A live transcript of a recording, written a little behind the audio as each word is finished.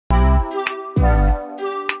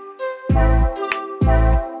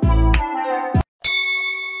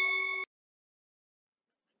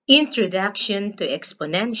Introduction to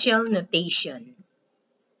Exponential Notation.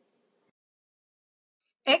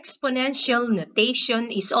 Exponential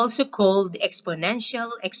notation is also called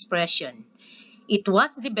exponential expression. It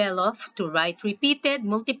was developed to write repeated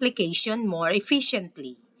multiplication more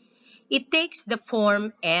efficiently. It takes the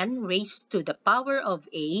form n raised to the power of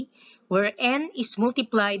a, where n is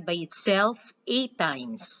multiplied by itself a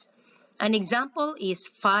times. An example is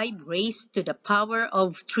 5 raised to the power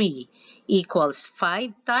of 3 equals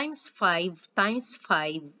 5 times 5 times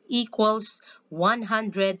 5 equals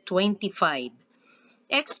 125.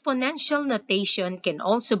 Exponential notation can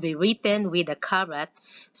also be written with a caret,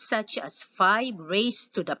 such as 5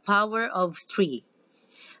 raised to the power of 3.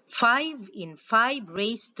 5 in 5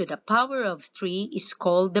 raised to the power of 3 is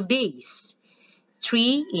called the base.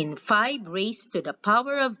 3 in 5 raised to the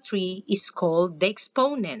power of 3 is called the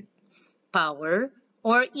exponent, power,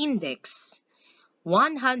 or index.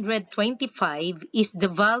 125 is the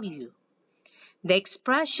value. The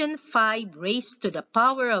expression 5 raised to the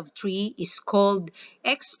power of 3 is called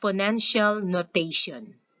exponential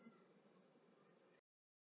notation.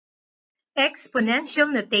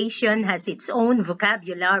 Exponential notation has its own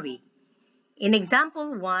vocabulary. In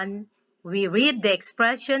example 1, we read the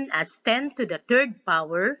expression as 10 to the third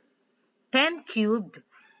power, 10 cubed,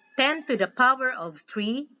 10 to the power of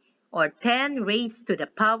 3, or 10 raised to the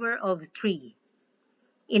power of 3.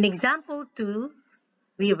 In example 2,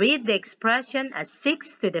 we read the expression as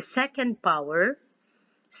 6 to the second power,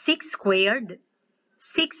 6 squared,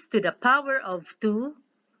 6 to the power of 2,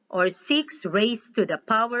 or 6 raised to the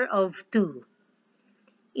power of 2.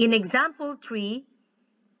 In example 3,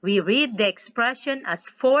 we read the expression as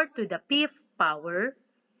 4 to the fifth power,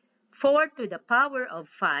 4 to the power of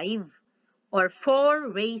 5, or 4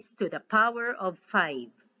 raised to the power of 5.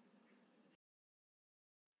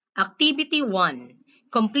 Activity 1.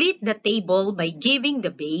 Complete the table by giving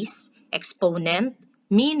the base, exponent,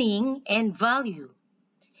 meaning, and value.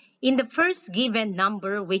 In the first given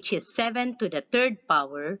number, which is 7 to the third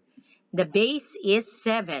power, the base is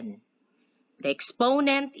 7. The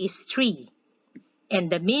exponent is 3.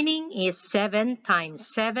 And the meaning is 7 times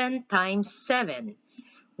 7 times 7,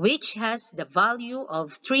 which has the value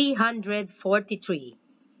of 343.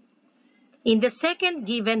 In the second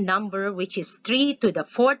given number, which is 3 to the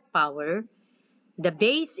fourth power, the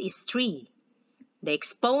base is 3, the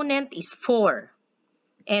exponent is 4,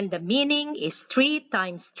 and the meaning is 3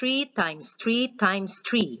 times 3 times 3 times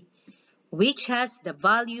 3, which has the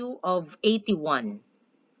value of 81.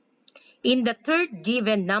 In the third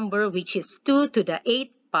given number, which is 2 to the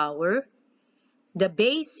eighth power, the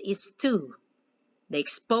base is 2, the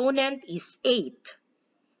exponent is 8,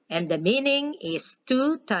 and the meaning is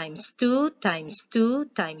 2 times 2 times 2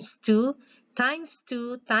 times 2 times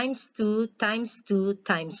 2 times 2 times 2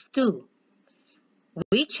 times 2,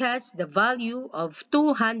 which has the value of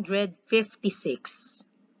 256.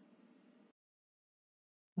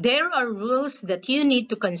 There are rules that you need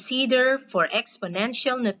to consider for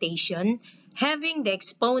exponential notation having the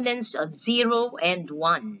exponents of 0 and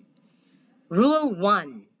 1. Rule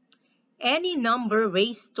 1. Any number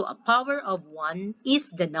raised to a power of 1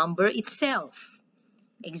 is the number itself.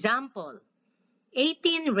 Example,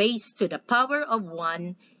 18 raised to the power of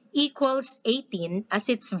 1 equals 18 as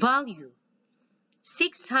its value.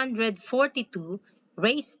 642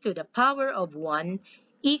 raised to the power of 1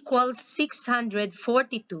 equals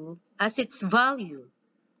 642 as its value.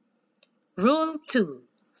 Rule 2.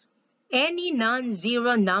 Any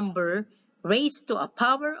non-zero number raised to a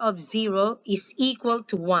power of 0 is equal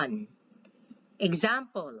to 1.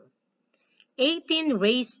 Example, 18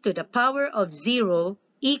 raised to the power of 0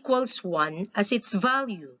 equals 1 as its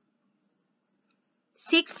value.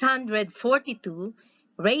 642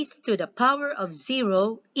 raised to the power of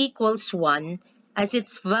 0 equals 1 as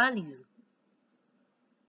its value.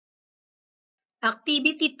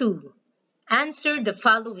 Activity 2. Answer the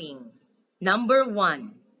following. Number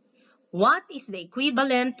 1. What is the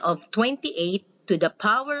equivalent of 28 to the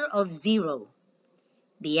power of 0?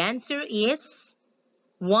 The answer is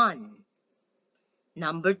 1.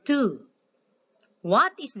 Number 2.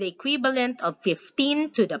 What is the equivalent of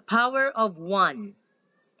 15 to the power of 1?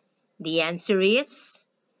 The answer is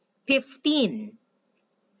 15.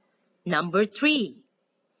 Number 3.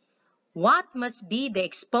 What must be the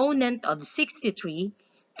exponent of 63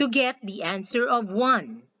 to get the answer of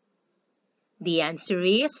 1? The answer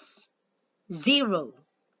is 0.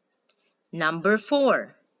 Number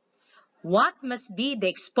 4. What must be the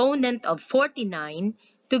exponent of 49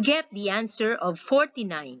 to get the answer of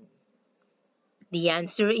 49? The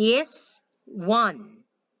answer is 1.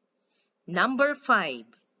 Number 5.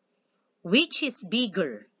 Which is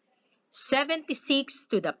bigger, 76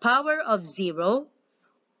 to the power of 0,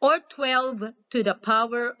 or 12 to the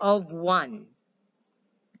power of 1?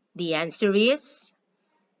 The answer is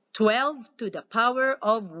 12 to the power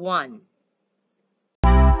of 1.